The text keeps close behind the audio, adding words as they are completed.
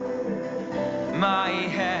my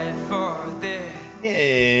head for this.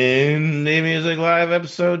 Indie Music Live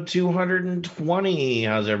episode 220.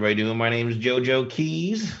 How's everybody doing? My name is JoJo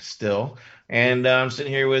Keys, still. And I'm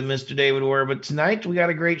sitting here with Mr. David Ware. But tonight we got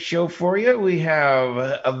a great show for you. We have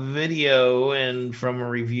a video and from a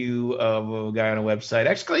review of a guy on a website.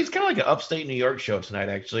 Actually, it's kind of like an upstate New York show tonight,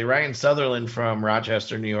 actually. Ryan Sutherland from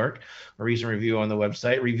Rochester, New York. A recent review on the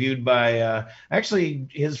website, reviewed by actually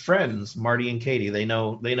his friends, Marty and Katie. They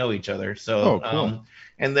know each other. So cool.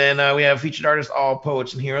 And then we have featured artists, All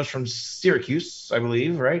Poets and Heroes from Syracuse, I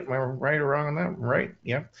believe, right? Am I right or wrong on that? Right,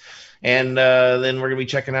 yeah. And then we're going to be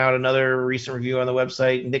checking out another recent review on the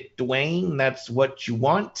website, Nick Dwayne, That's What You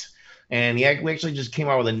Want. And we actually just came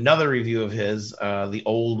out with another review of his, The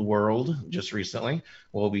Old World, just recently.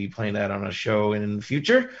 We'll be playing that on a show in the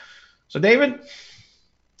future. So, David?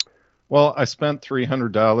 Well, I spent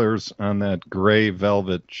 $300 on that gray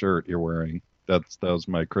velvet shirt you're wearing. That was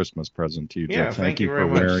my Christmas present to you, Jeff. Yeah, thank you for very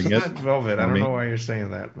much. wearing it. Velvet. I don't know why you're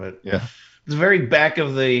saying that, but yeah, it's very back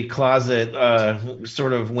of the closet,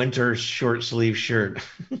 sort of winter short sleeve shirt.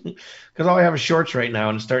 Because all I have is shorts right now,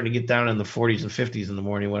 and it's starting to get down in the 40s and 50s in the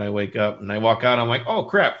morning when I wake up, and I walk out. I'm like, oh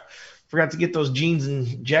crap, forgot to get those jeans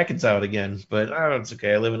and jackets out again. But it's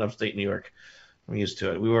okay. I live in upstate New York. I'm used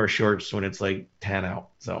to it. We wear shorts when it's like 10 out.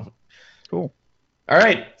 So cool. All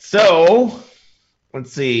right, so.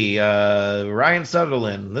 Let's see. Ryan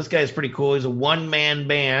Sutherland. This guy's pretty cool. He's a one-man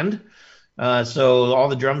band. So all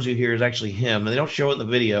the drums you hear is actually him. And they don't show it in the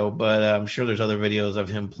video, but I'm sure there's other videos of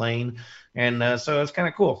him playing. And so it's kind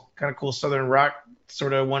of cool. Kind of cool Southern rock,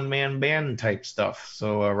 sort of one-man band type stuff.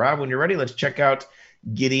 So, Rob, when you're ready, let's check out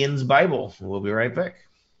Gideon's Bible. We'll be right back.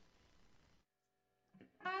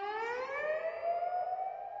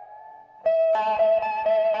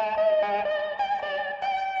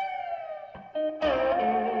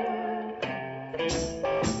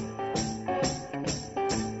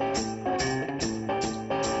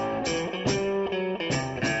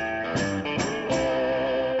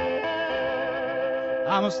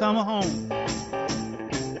 I must stumble home.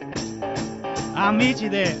 I'll meet you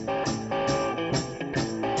there.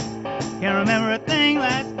 Can't remember a thing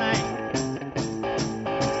last night.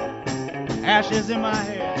 Ashes in my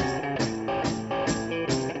hair.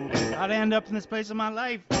 I'd end up in this place of my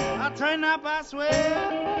life. I'll turn up, I swear.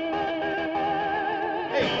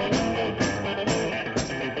 Hey.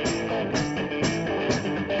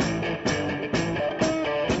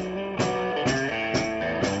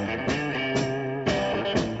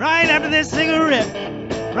 Right after this cigarette,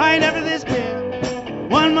 right after this beer,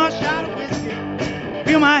 one more shot of whiskey,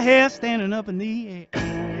 feel my hair standing up in the air.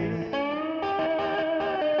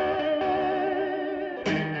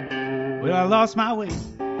 Well, I lost my way.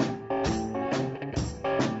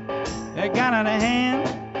 It got out of hand.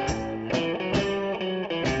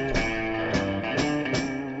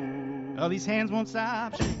 All these hands won't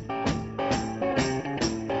stop shaking.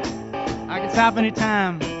 I can stop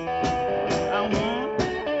anytime I want.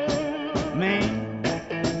 Man,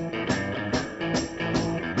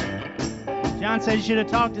 John said you should have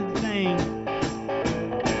talked to the thing.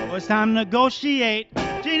 Well, it's time to negotiate.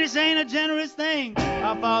 Genius ain't a generous thing.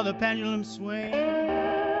 How far the pendulum swing.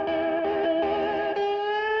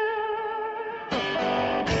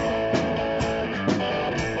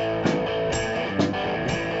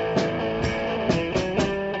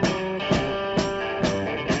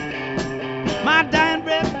 My dying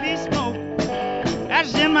breath be smoke.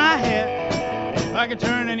 That's in my head. I can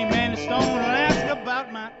turn any man to stone and ask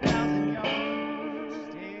about my 1,000-yard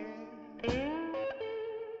stare.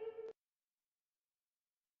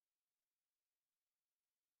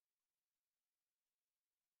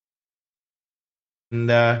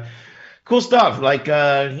 And cool stuff. Like,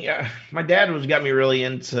 yeah, my dad got me really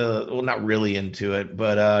into, well, not really into it,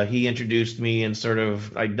 but he introduced me and sort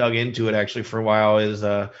of, I dug into it actually for a while, is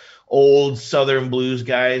old Southern blues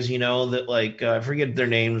guys, that like, I forget their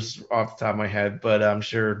names off the top of my head, but I'm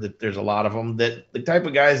sure that there's a lot of them, that the type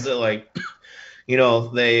of guys that like, they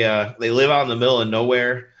live out in the middle of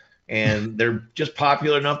nowhere, and they're just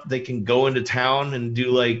popular enough that they can go into town and do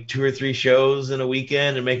like 2 or 3 shows in a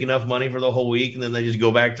weekend and make enough money for the whole week, and then they just go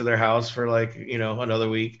back to their house for like, another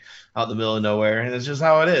week out in the middle of nowhere. And it's just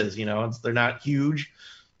how it is. They're not huge,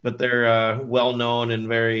 but they're well known and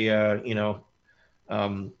very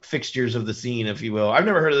fixtures of the scene, if you will. I've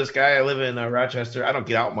never heard of this guy. I live in Rochester. I don't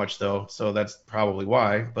get out much though, so that's probably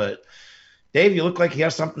why. But Dave, you look like you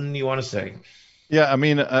have something you want to say. Yeah, I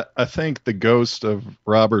mean, I think the ghost of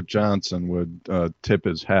Robert Johnson would tip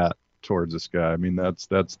his hat towards this guy. I mean, that's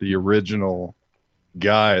the original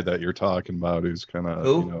guy that you're talking about, who's kind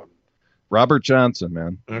of, Robert Johnson,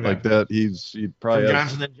 man. Okay. Like that. He probably From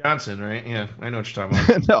has, Johnson and Johnson, right? Yeah, I know what you're talking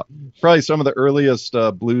about. no, probably some of the earliest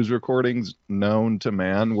blues recordings known to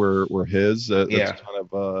man were his. That's Yeah. kind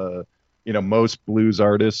of most blues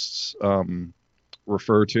artists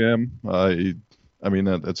refer to him.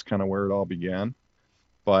 That's kind of where it all began.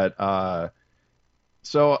 But it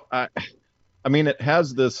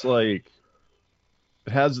has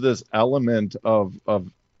this element of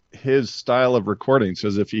his style of recording. So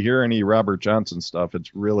if you hear any Robert Johnson stuff,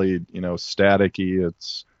 it's really, staticky.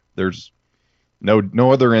 There's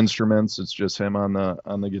no other instruments. It's just him on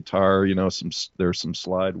the guitar, there's some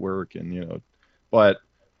slide work and, but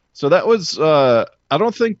so that was, I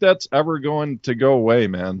don't think that's ever going to go away,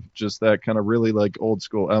 man. Just that kind of really like old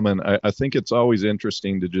school element. I think it's always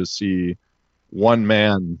interesting to just see one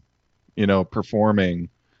man, performing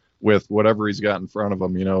with whatever he's got in front of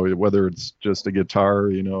him, whether it's just a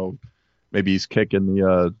guitar, maybe he's kicking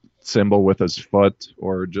the cymbal with his foot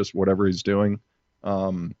or just whatever he's doing.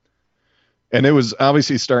 And it was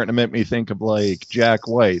obviously starting to make me think of like Jack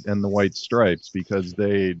White and the White Stripes, because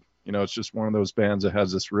they, it's just one of those bands that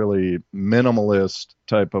has this really minimalist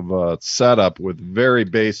type of setup with very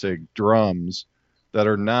basic drums that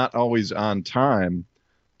are not always on time,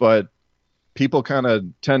 but people kind of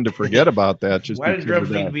tend to forget about that. Just why do drums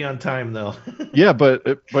need to be on time though? Yeah, but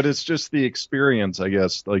it's just the experience, I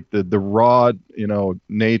guess, like the raw,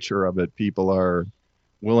 nature of it. People are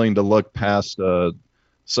willing to look past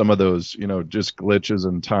some of those, just glitches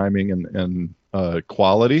and timing and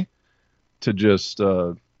quality to just,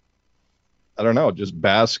 I don't know, just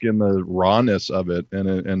bask in the rawness of it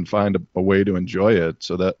and find a way to enjoy it.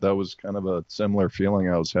 So that was kind of a similar feeling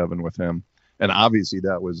I was having with him. And obviously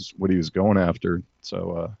that was what he was going after.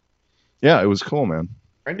 So, it was cool, man.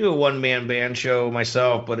 I do a one-man band show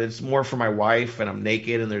myself, but it's more for my wife, and I'm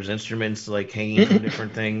naked, and there's instruments like hanging from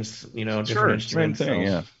different things, different instruments. Same thing,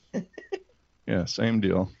 yeah. Yeah, same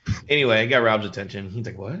deal. Anyway, I got Rob's attention. He's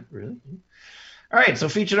like, what? Really? All right, so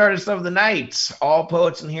featured artist of the night, All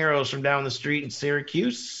Poets and Heroes from down the street in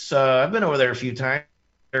Syracuse. I've been over there a few times.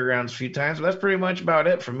 Fairgrounds a few times, but that's pretty much about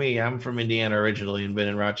it for me. I'm from Indiana originally and been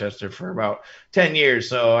in Rochester for about 10 years,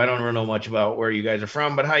 so I don't really know much about where you guys are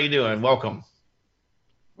from, but how you doing? Welcome.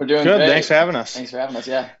 We're doing good. Great. Thanks for having us.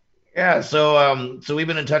 Yeah, so we've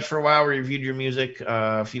been in touch for a while. We reviewed your music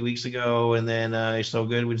a few weeks ago, and then it's so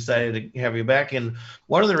good we decided to have you back. And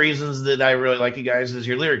one of the reasons that I really like you guys is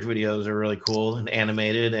your lyric videos are really cool and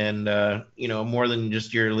animated, and more than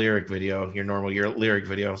just your lyric video, your lyric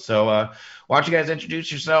video. So why don't you guys introduce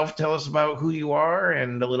yourself, tell us about who you are,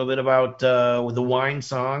 and a little bit about the Wine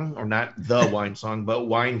Song, or not the Wine Song, but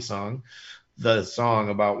Wine Song, the song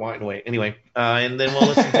about wine. Wait, anyway, and then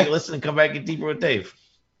we'll listen and come back and get deeper with Dave.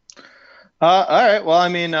 All right. Well,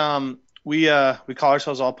 we call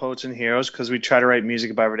ourselves All Poets and Heroes because we try to write music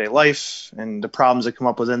about everyday life and the problems that come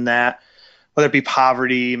up within that, whether it be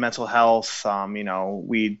poverty, mental health.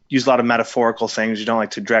 We use a lot of metaphorical things. You don't like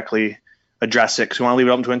to directly address it because we want to leave it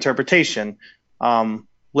open to interpretation.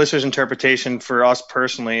 Listeners' interpretation for us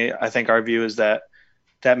personally, I think our view is that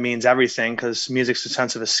means everything because music's a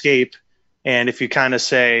sense of escape. And if you kind of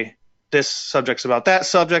say this subject's about that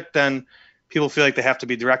subject, then people feel like they have to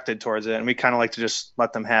be directed towards it, and we kind of like to just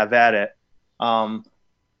let them have at it.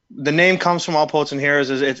 The name comes from All Poets and Heroes.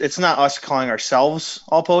 It's not us calling ourselves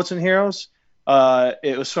All Poets and Heroes.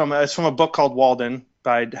 It's from a book called Walden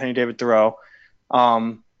by Henry David Thoreau. We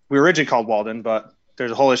were originally called Walden, but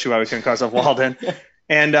there's a whole issue why we couldn't call ourselves Walden.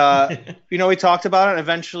 And we talked about it, and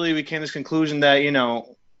eventually we came to this conclusion that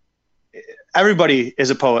everybody is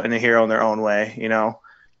a poet and a hero in their own way.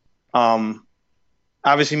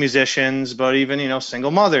 Obviously musicians, but even, single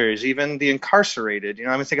mothers, even the incarcerated,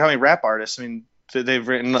 think how many rap artists, they've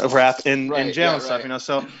written rap in jail and stuff, right.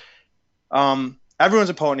 So everyone's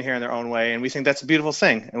a poet here in their own way. And we think that's a beautiful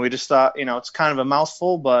thing. And we just thought, it's kind of a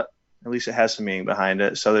mouthful, but at least it has some meaning behind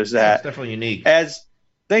it. So there's that. It's definitely unique.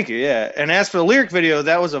 Thank you. Yeah. And as for the lyric video,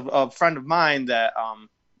 that was a friend of mine that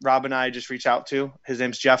Rob and I just reached out to. His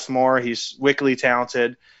name's Jeff Moore. He's wickedly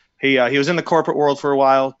talented. He was in the corporate world for a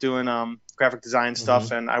while doing graphic design stuff,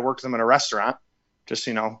 and I worked with him in a restaurant. Just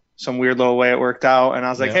some weird little way it worked out, and I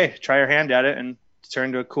was like, "Hey, try your hand at it," and it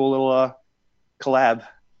turned into a cool little collab.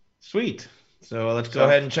 Sweet. So let's go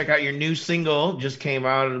ahead and check out your new single. Just came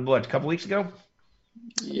out a couple weeks ago?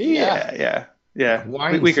 Yeah.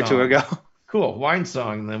 Wine week Song. Or two ago. Cool. Wine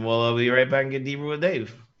Song. Then we'll be right back and get deeper with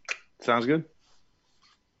Dave. Sounds good.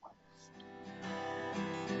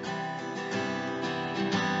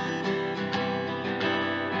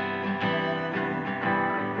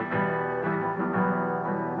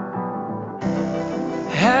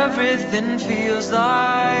 Everything feels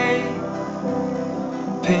like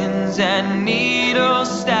pins and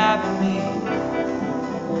needles stabbing me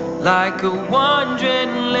like a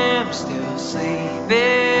wandering limb still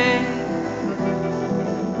sleeping.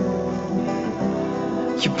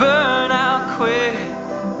 You burn out quick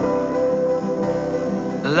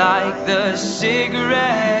like the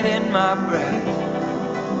cigarette in my breath.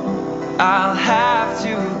 I'll have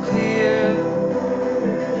to clear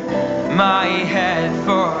my head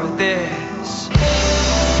for this.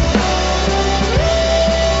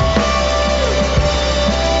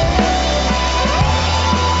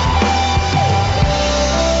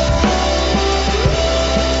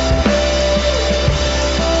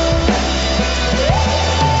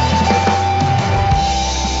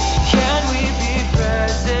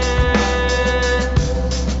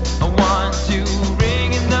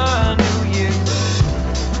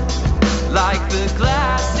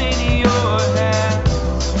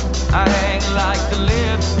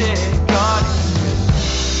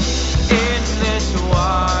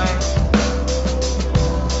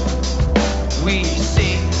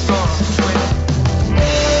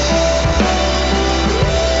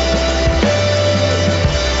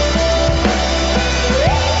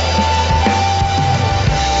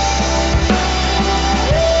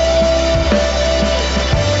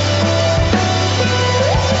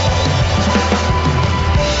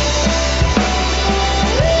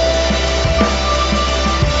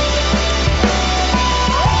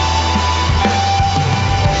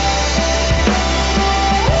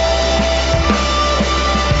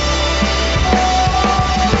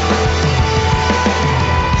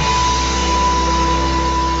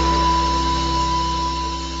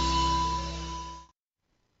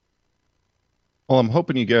 Well, I'm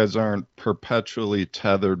hoping you guys aren't perpetually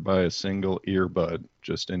tethered by a single earbud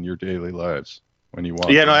just in your daily lives when you walk.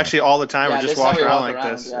 Yeah, no, around. actually, all the time Yeah, we're just this is how walking we around walk like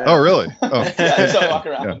around, this. yeah. Oh, really? Oh, Yeah, that's how I walk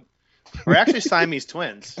around. Yeah. We're actually Siamese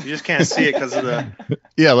twins. You just can't see it because of the.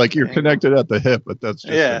 Yeah, like you're connected at the hip, but that's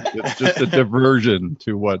just Yeah. it's just a diversion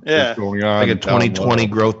to what is Yeah. going on. Like a down 2020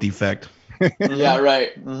 low. growth defect. Yeah,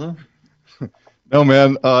 right. Mm-hmm. No,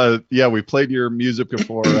 man. Yeah, we played your music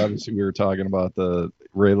before. Obviously, we were talking about the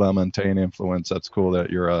Ray LaMontagne influence. That's cool that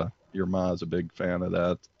your ma is a big fan of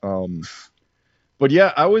that. But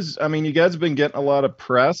yeah, I mean, you guys have been getting a lot of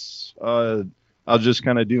press. I was just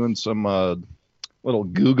kind of doing some little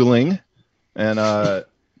Googling, and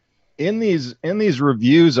in these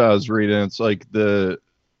reviews I was reading, it's like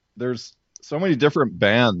there's so many different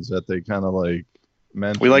bands that they kind of like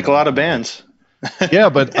mention. We like a lot of bands. Yeah,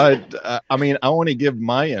 but I mean, I want to give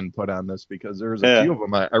my input on this because there's a few of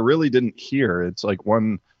them I really didn't hear. It's like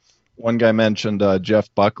one guy mentioned Jeff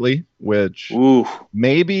Buckley, which Ooh.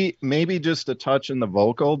 maybe just a touch in the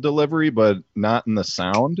vocal delivery, but not in the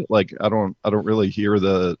sound. Like I don't really hear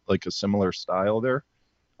a similar style there.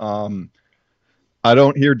 I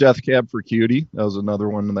don't hear Death Cab for Cutie. That was another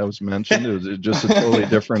one that was mentioned. It was just a totally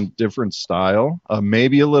different style.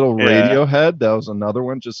 Maybe a little Radiohead. That was another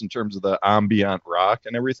one, just in terms of the ambient rock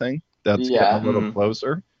and everything. That's getting a little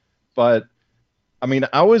closer. But I mean,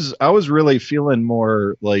 I was really feeling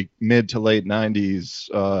more like mid to late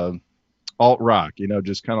 90s alt rock,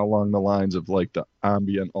 just kind of along the lines of like the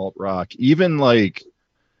ambient alt rock, even like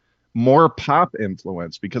more pop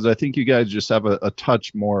influence, because I think you guys just have a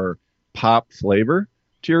touch more pop flavor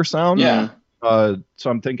to your sound. Yeah. So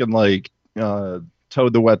I'm thinking like Toad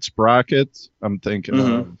the Wet Sprocket. I'm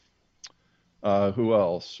thinking of who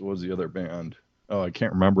else was the other band? Oh, I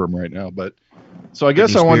can't remember them right now. But so I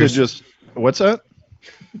guess Britney I wanted to Spears. just what's that?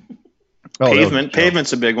 Oh, Pavement.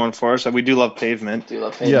 Pavement's a big one for us. We do love Pavement. Do you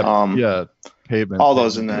love Pavement? Yeah, Pavement. All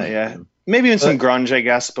those in that, yeah. Maybe even some grunge, I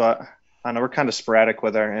guess, but I don't know. We're kind of sporadic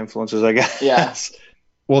with our influences, I guess. Yeah.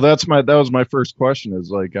 Well, that was my first question. Is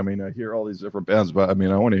like, I mean, I hear all these different bands, but I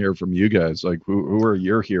mean, I want to hear from you guys. Like, who are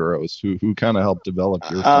your heroes? Who kind of helped develop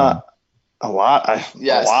your sound? A lot.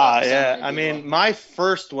 Yes, a lot, so yeah. many I mean, people. my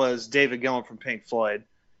first was David Gilmour from Pink Floyd.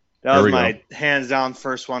 That There was we my hands down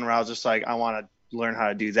first one where I was just like, I want to learn how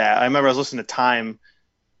to do that. I remember I was listening to Time,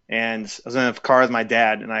 and I was in a car with my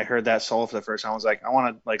dad, and I heard that solo for the first time. I was like, I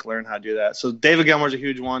want to like learn how to do that. So David Gilmour's a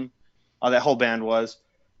huge one. That whole band was.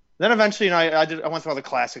 Then eventually, I went through all the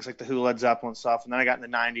classics like the Who, Led Zeppelin stuff, and then I got in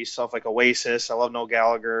the '90s stuff like Oasis. I love Noel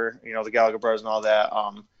Gallagher, the Gallagher Brothers and all that.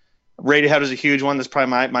 Radiohead was a huge one. That's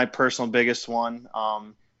probably my personal biggest one.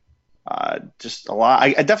 Just a lot.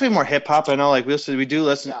 I definitely more hip hop. I know, like we do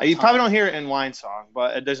listen. Yeah, You probably don't hear it in Wine Song,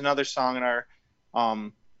 but there's another song in our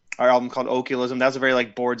album called Okilism. That's a very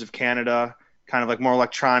like Boards of Canada kind of like more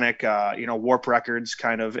electronic, Warp Records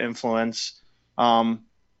kind of influence.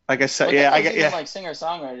 Like I said, Like, yeah, there's even, like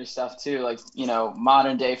singer-songwriter stuff too. Like,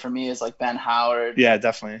 modern day for me is like Ben Howard. Yeah,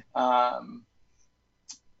 definitely.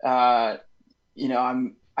 I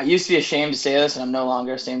used to be ashamed to say this, and I'm no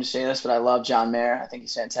longer ashamed to say this, but I love John Mayer. I think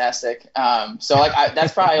he's fantastic. So like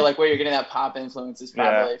that's probably like where you're getting that pop influence is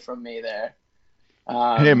probably from me there.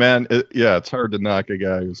 Hey man, it's hard to knock a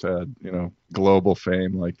guy who's had global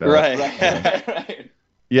fame like that. Right.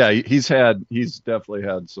 Yeah, he's definitely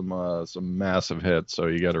had some massive hits, so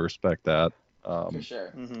you got to respect that. For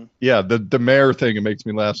sure. Mm-hmm. Yeah, the Mayer thing, it makes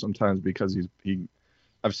me laugh sometimes because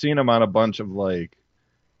I've seen him on a bunch of like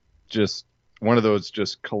just one of those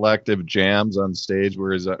just collective jams on stage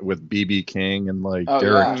where he's with BB King and like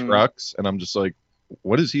Derek Trucks, and I'm just like,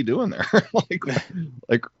 what is he doing there?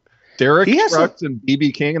 like Derek Trucks and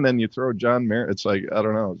BB King, and then you throw John Mayer. It's like, I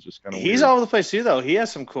don't know, it's just kind of weird. He's all over the place too, though. He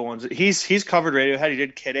has some cool ones. He's covered Radiohead. He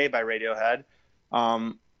did Kid A by Radiohead.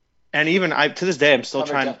 And even to this day, I'm still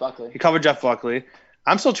trying. He covered Jeff Buckley.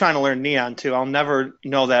 I'm still trying to learn Neon too. I'll never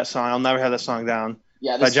know that song. I'll never have that song down.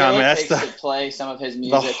 Yeah, the skill it takes to play some of his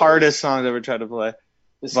music. The hardest song I've ever tried to play.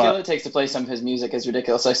 The skill it takes to play some of his music is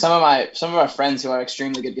ridiculous. Like some of our friends who are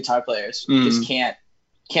extremely good guitar players just can't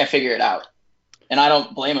figure it out, and I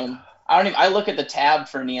don't blame them. I look at the tab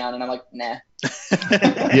for Neon and I'm like, nah.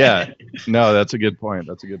 Yeah, no, that's a good point.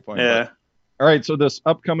 Yeah. All right, so this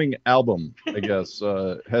upcoming album, I guess,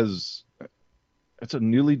 it's a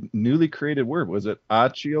newly created word. Was it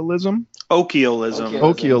Ochialism?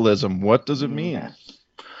 Ochialism. What does it mean? Yeah.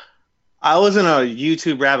 I was in a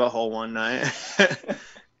YouTube rabbit hole one night,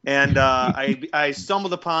 and I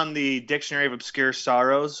stumbled upon the Dictionary of Obscure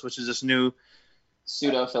Sorrows, which is this new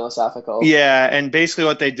pseudo-philosophical. Yeah, and basically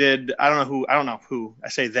what they did, I don't know who. I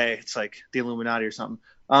say they. It's like the Illuminati or something.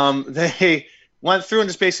 They went through and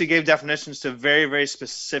just basically gave definitions to very, very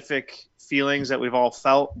specific feelings that we've all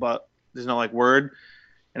felt, but there's no like word.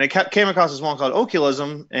 And I came across this one called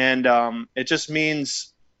Ochialism, and it just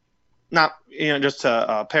means not, just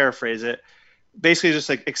to paraphrase it, basically just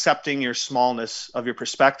like accepting your smallness of your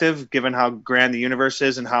perspective, given how grand the universe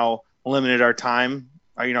is and how limited our time,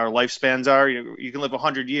 our lifespans are. You can live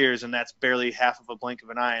 100 years, and that's barely half of a blink of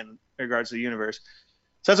an eye in regards to the universe.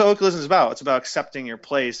 So that's what Ochialism is about. It's about accepting your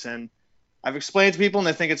place. And I've explained to people, and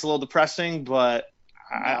they think it's a little depressing, but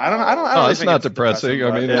I don't No, it's not depressing.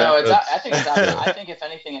 I mean, no, I think if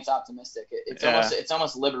anything, it's optimistic. It's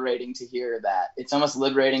almost liberating to hear that. It's almost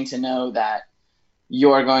liberating to know that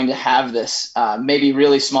you're going to have this maybe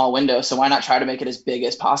really small window. So why not try to make it as big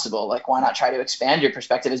as possible? Like, why not try to expand your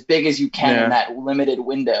perspective as big as you can in that limited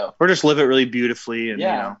window? Or just live it really beautifully,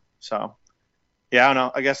 and so. Yeah, I don't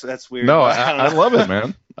know. I guess that's weird. No, I love it,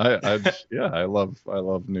 man. I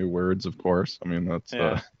love new words, of course. I mean, that's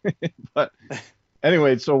but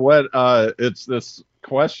anyway, so what it's this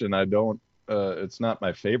question. It's not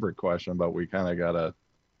my favorite question, but we kind of got to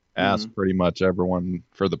ask pretty much everyone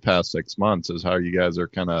for the past 6 months is how you guys are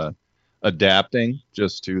kind of adapting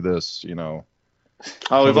just to this, we've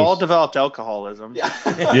all developed alcoholism.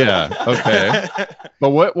 Yeah. Okay. But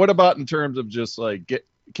what about in terms of just like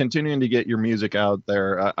continuing to get your music out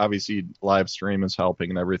there? Obviously live stream is helping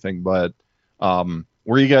and everything, but where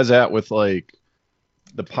are you guys at with like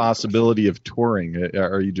the possibility of touring?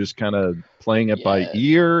 Are you just kind of playing it by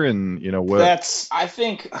ear, and what? I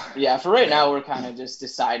think for right now we're kind of just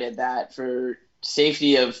decided that for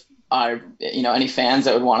safety of our any fans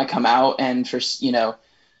that would want to come out, and for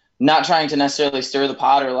not trying to necessarily stir the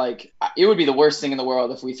pot, or like it would be the worst thing in the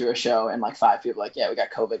world if we threw a show and like 5 people like, we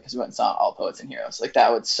got COVID because we went and saw All Poets and Heroes. Like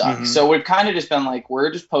that would suck. So we've kind of just been like,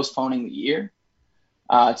 we're just postponing the year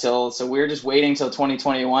so we're just waiting till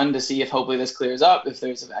 2021 to see if hopefully this clears up, if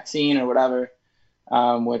there's a vaccine or whatever,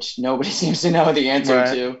 which nobody seems to know the answer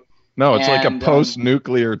to. No, it's like a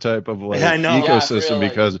post-nuclear type of like ecosystem,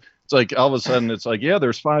 because it's like all of a sudden it's like,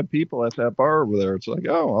 there's 5 people at that bar over there. It's like,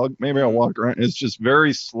 maybe I'll walk around. It's just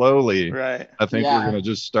very slowly. Right. I think we're going to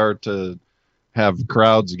just start to have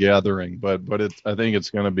crowds gathering, but I think it's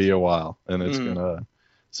going to be a while, and it's going to.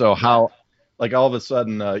 So how, like all of a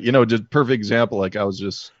sudden, just perfect example. Like I was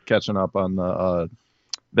just catching up on the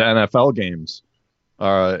NFL games.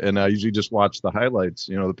 And I usually just watch the highlights,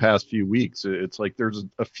 the past few weeks. It's like there's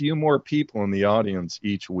a few more people in the audience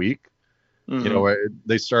each week.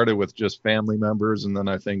 They started with just family members, and then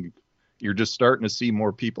I think you're just starting to see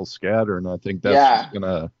more people scatter. And I think that's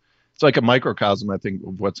just it's like a microcosm, I think,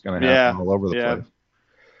 of what's going to happen all over the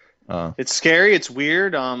place. It's scary. It's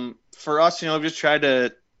weird. For us, we've just tried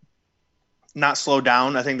to not slow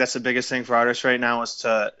down. I think that's the biggest thing for artists right now, is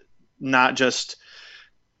to not just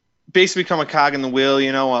basically become a cog in the wheel.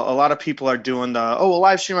 A lot of people are doing we'll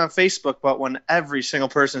live stream on Facebook, but when every single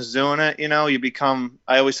person is doing it, you become,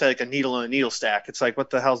 I always say, like a needle in a needle stack. It's like, what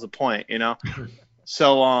the hell's the point,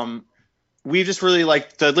 So we've just really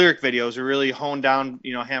like the lyric videos. We really honed down,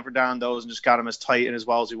 hammered down those and just got them as tight and as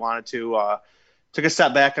well as we wanted to. Took a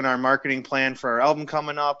step back in our marketing plan for our album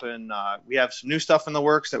coming up, and we have some new stuff in the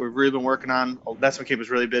works that we've really been working on. That's what kept us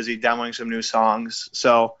really busy, demoing some new songs.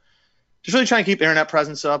 So just really trying to keep internet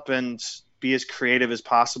presence up and be as creative as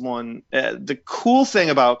possible. And the cool thing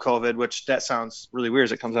about COVID, which that sounds really weird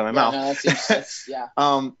as it comes out of my mouth. No,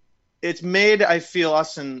 yeah. It's made, I feel,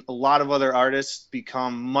 us and a lot of other artists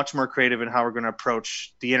become much more creative in how we're going to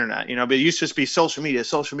approach the internet. But it used to just be social media.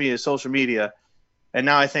 And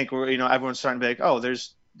now I think we're, everyone's starting to be like,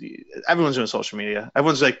 everyone's doing social media.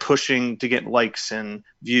 Everyone's like pushing to get likes and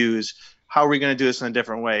views. How are we going to do this in a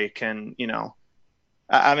different way?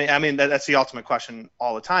 I mean, that's the ultimate question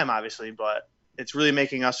all the time, obviously, but it's really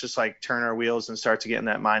making us just like turn our wheels and start to get in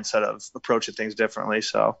that mindset of approaching things differently.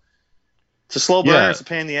 So it's a slow burn. Yeah. It's a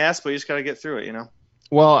pain in the ass, but you just got to get through it,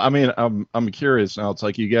 Well, I mean, I'm curious now. It's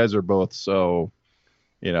like you guys are both so,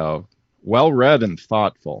 well-read and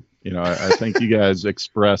thoughtful. I think you guys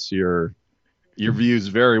express your views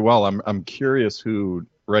very well. I'm curious who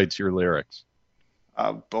writes your lyrics.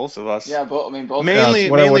 Both of us. Yeah, both. Mainly,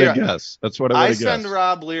 that's what I would have guessed. That's what I would have guessed. I send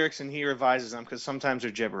Rob lyrics and he revises them because sometimes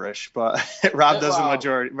they're gibberish, but Rob does the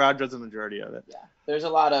majority of it. Yeah, there's a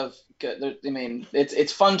lot of good.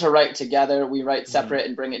 It's fun to write together. We write separate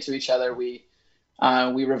and bring it to each other. We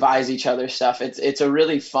revise each other's stuff. It's a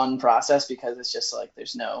really fun process because it's just like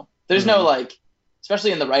there's no like,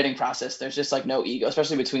 especially in the writing process, there's just like no ego,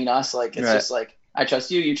 especially between us. Like it's just like, I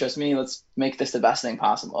trust you, you trust me. Let's make this the best thing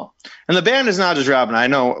possible. And the band is not just Rob and I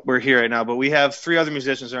know we're here right now, but we have 3 other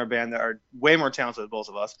musicians in our band that are way more talented than both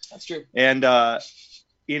of us. That's true. And they're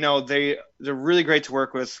really great to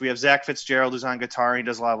work with. We have Zach Fitzgerald, who's on guitar. He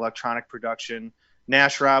does a lot of electronic production.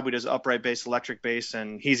 Nash Rob, who does upright bass, electric bass,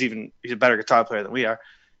 and he's a better guitar player than we are.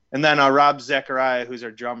 And then Rob Zachariah, who's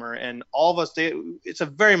our drummer. And all of us, it's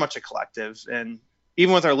very much a collective. And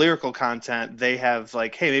even with our lyrical content, they have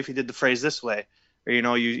like, hey, maybe if you did the phrase this way, or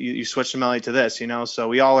you switch the melody to this, so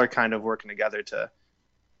we all are kind of working together to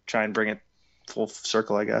try and bring it full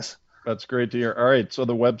circle, I guess. That's great to hear. All right, so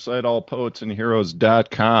the website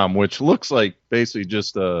allpoetsandheroes.com, which looks like basically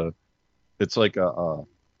just it's like a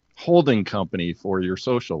holding company for your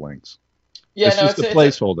social links. Yeah, it's just a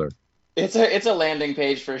placeholder. It's a landing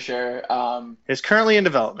page for sure. It's currently in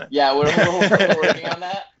development. Yeah, we're working on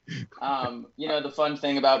that. The fun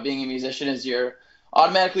thing about being a musician is you're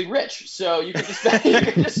automatically rich, so you can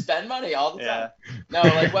just spend money all the time. No,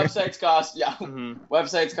 like websites cost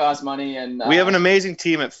websites cost money, and we have an amazing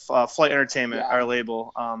team at Flight Entertainment, our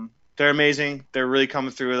label. They're amazing. They're really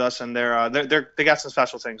coming through with us, and they got some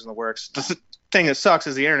special things in the works. The thing that sucks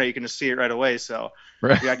is the internet. You can just see it right away, so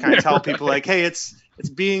I kind of tell people like, hey, it's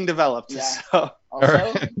being developed. Yeah. So.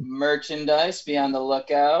 Also, merchandise. Be on the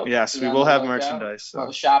lookout. Yes, we will have merchandise. So.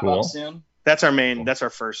 We'll shop up soon. That's our main. That's our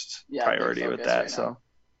first priority with that. So, all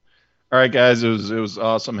right, guys, it was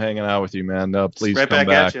awesome hanging out with you, man. Please right come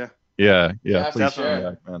back. At you. Yeah. Please come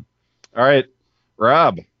back, man. All right,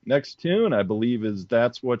 Rob. Next tune, I believe, is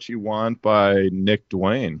 "That's What You Want" by Nick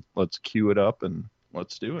Dwayne. Let's cue it up and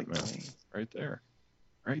let's do it, man. Right there.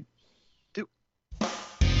 Right. Do.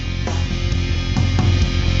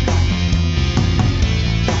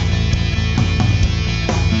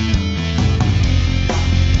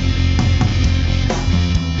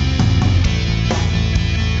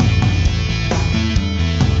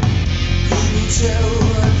 Tell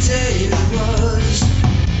what day it was.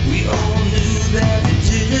 We all knew that it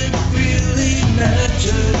didn't really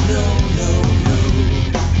matter. No.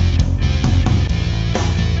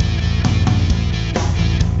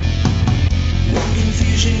 When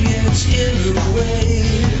confusion gets in the way,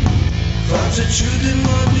 thoughts are true than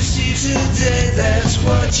what we see today. That's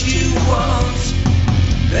what you want.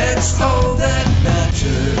 That's all that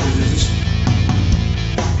matters.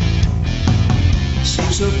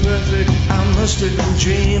 Seems so perfect, I must have been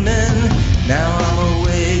dreaming. Now I'm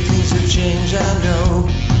awake, things have changed, I know.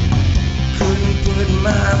 Couldn't put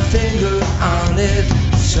my finger on it.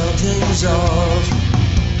 Something's off.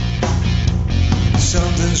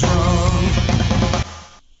 Something's wrong.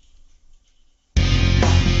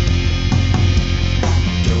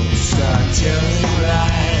 Don't start telling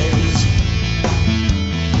lies.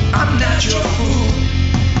 I'm not your fool.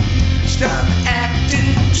 Stop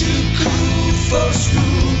acting too cool for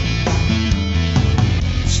school.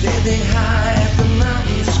 Standing high at the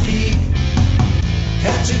mountain's peak,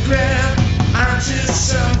 had to grab onto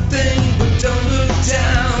something, but don't look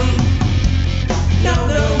down. No.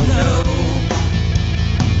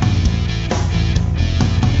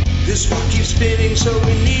 This one keeps spinning, so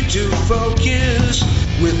we need to focus.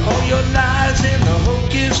 With all your lies and the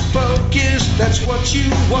hocus pocus, that's what you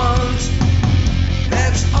want.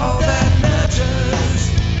 That's all that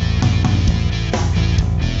matters.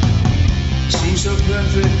 Seems so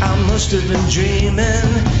perfect, I must have been dreaming.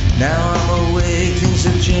 Now I'm awake, things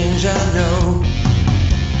have changed, I know.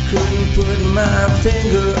 Couldn't put my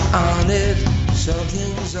finger on it,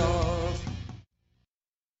 something's off.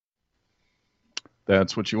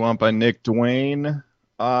 That's What You Want by Nick Dwayne.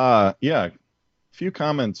 Yeah, a few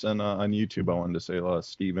comments on YouTube I wanted to say.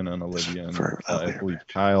 Stephen and Olivia and I believe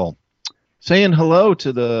Kyle saying hello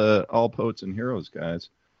to the All Poets and Heroes guys.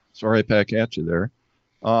 So right back at you there.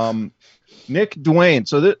 Nick Dwayne.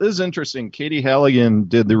 So this is interesting. Katie Halligan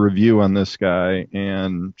did the review on this guy,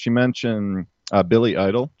 and she mentioned Billy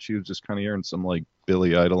Idol. She was just kind of hearing some like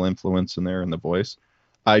Billy Idol influence in there in the voice.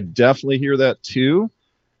 I definitely hear that too.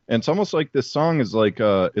 And it's almost like this song is like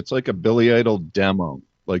it's like a Billy Idol demo.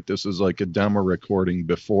 Like this is like a demo recording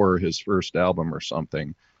before his first album or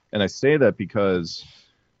something. And I say that because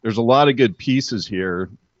there's a lot of good pieces here.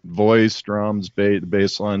 Voice, drums, the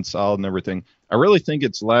bass line, solid and everything. I really think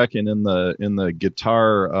it's lacking in the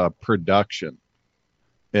guitar production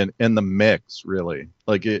and in the mix, really.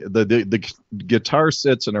 Like the guitar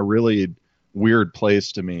sits in a really weird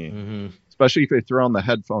place to me. Mm-hmm. Especially if they throw on the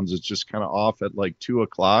headphones, it's just kind of off at like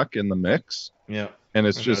 2:00 in the mix. Yeah. And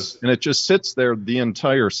it just sits there the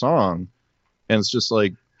entire song. And it's just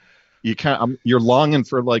like, you're longing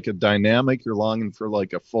for like a dynamic, you're longing for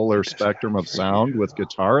like a fuller spectrum of sound with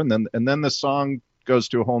guitar. And then the song goes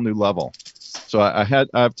to a whole new level. So I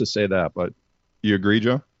have to say that, but you agree,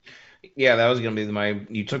 Joe? Yeah, that was going to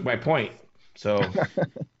be you took my point. So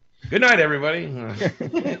good night, everybody.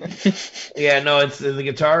 Yeah, no, it's the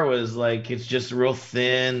guitar was like, it's just real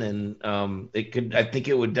thin, and I think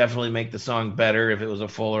it would definitely make the song better if it was a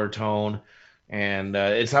fuller tone. And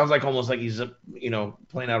it sounds like almost like he's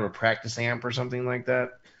playing out of a practice amp or something like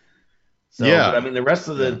that. So, yeah. But, I mean, the rest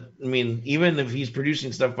of even if he's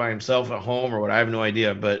producing stuff by himself at home or what, I have no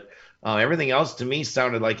idea. But everything else to me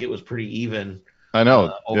sounded like it was pretty even. I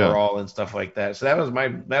know overall and stuff like that. So that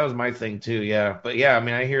was my thing too. Yeah, but yeah, I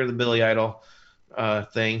mean, I hear the Billy Idol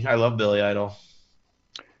thing. I love Billy Idol.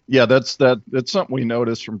 Yeah, that's something we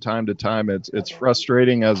notice from time to time. It's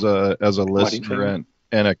frustrating as a listener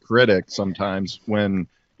and a critic sometimes when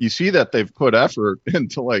you see that they've put effort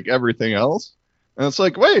into like everything else, and it's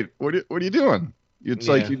like, wait, what are you doing? It's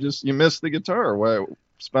like you missed the guitar. Why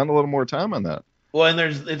spend a little more time on that? Well,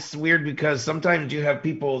 and it's weird because sometimes you have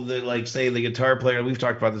people that like say the guitar player, we've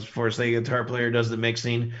talked about this before, say the guitar player does the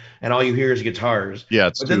mixing and all you hear is guitars. Yeah,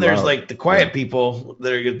 but then there's like the quiet people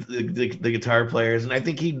that are the guitar players, and I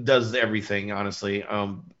think he does everything, honestly.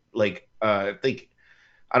 I think,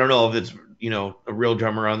 I don't know if it's, a real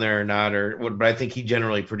drummer on there or not, or what, but I think he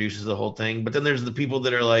generally produces the whole thing. But then there's the people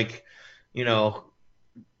that are like,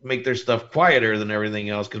 make their stuff quieter than everything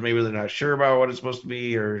else because maybe they're not sure about what it's supposed to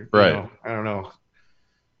be, or I don't know.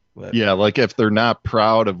 But, yeah, like if they're not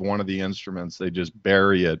proud of one of the instruments, they just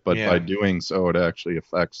bury it. But by doing so, it actually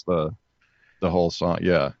affects the whole song.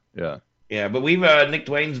 Yeah. But we've Nick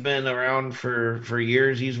Dwayne's been around for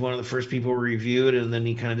years. He's one of the first people we reviewed, and then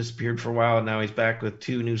he kind of disappeared for a while. And now he's back with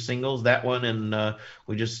 2 new singles. That one, and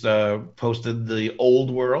we just posted The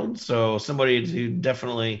Old World. So somebody to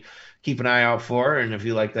definitely keep an eye out for. And if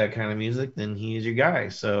you like that kind of music, then he's your guy.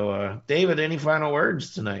 So David, any final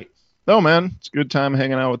words tonight? No, man, it's a good time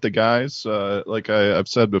hanging out with the guys. Like I've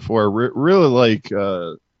said before, really like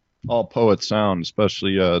All Poet sound,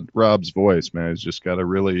 especially Rob's voice, man. He's just got a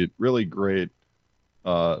really, really great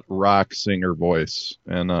rock singer voice.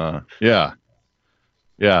 And yeah,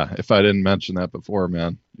 if I didn't mention that before,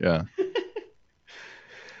 man, yeah.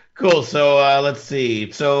 Cool. So let's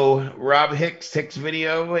see. So Rob Hicks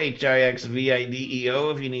Video,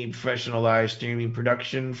 HIXVIDEO. If you need professional live streaming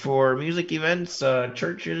production for music events,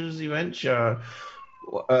 churches, events.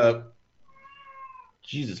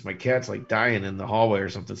 Jesus, my cat's like dying in the hallway or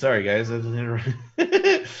something. Sorry, guys. What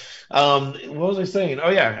was I saying?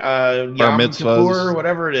 Oh yeah, Yom Kippur,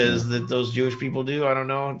 whatever it is that those Jewish people do. I don't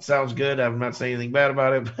know. It sounds good. I'm not saying anything bad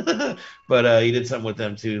about it, but he did something with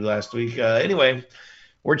them too last week. Anyway.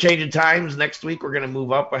 We're changing times. Next week, we're going to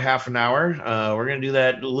move up a half an hour. We're going to do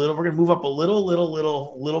that we're going to move up a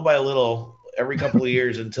little by little every couple of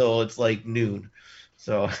years until it's like noon.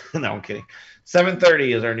 So, no, I'm kidding.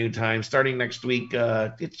 7:30 is our new time. Starting next week,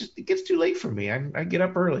 it gets too late for me. I get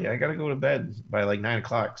up early. I got to go to bed by like 9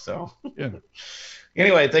 o'clock. So, yeah.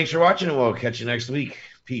 Anyway, thanks for watching, and we'll catch you next week.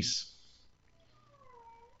 Peace.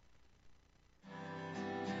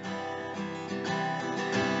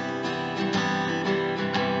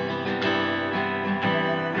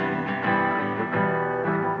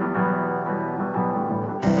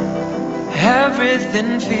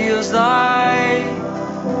 everything feels like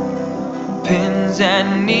pins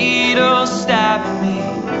and needles stabbing me,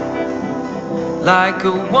 like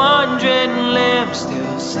a wandering limb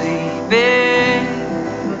still sleeping.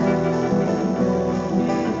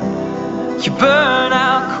 You burn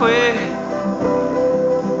out quick,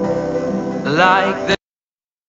 like the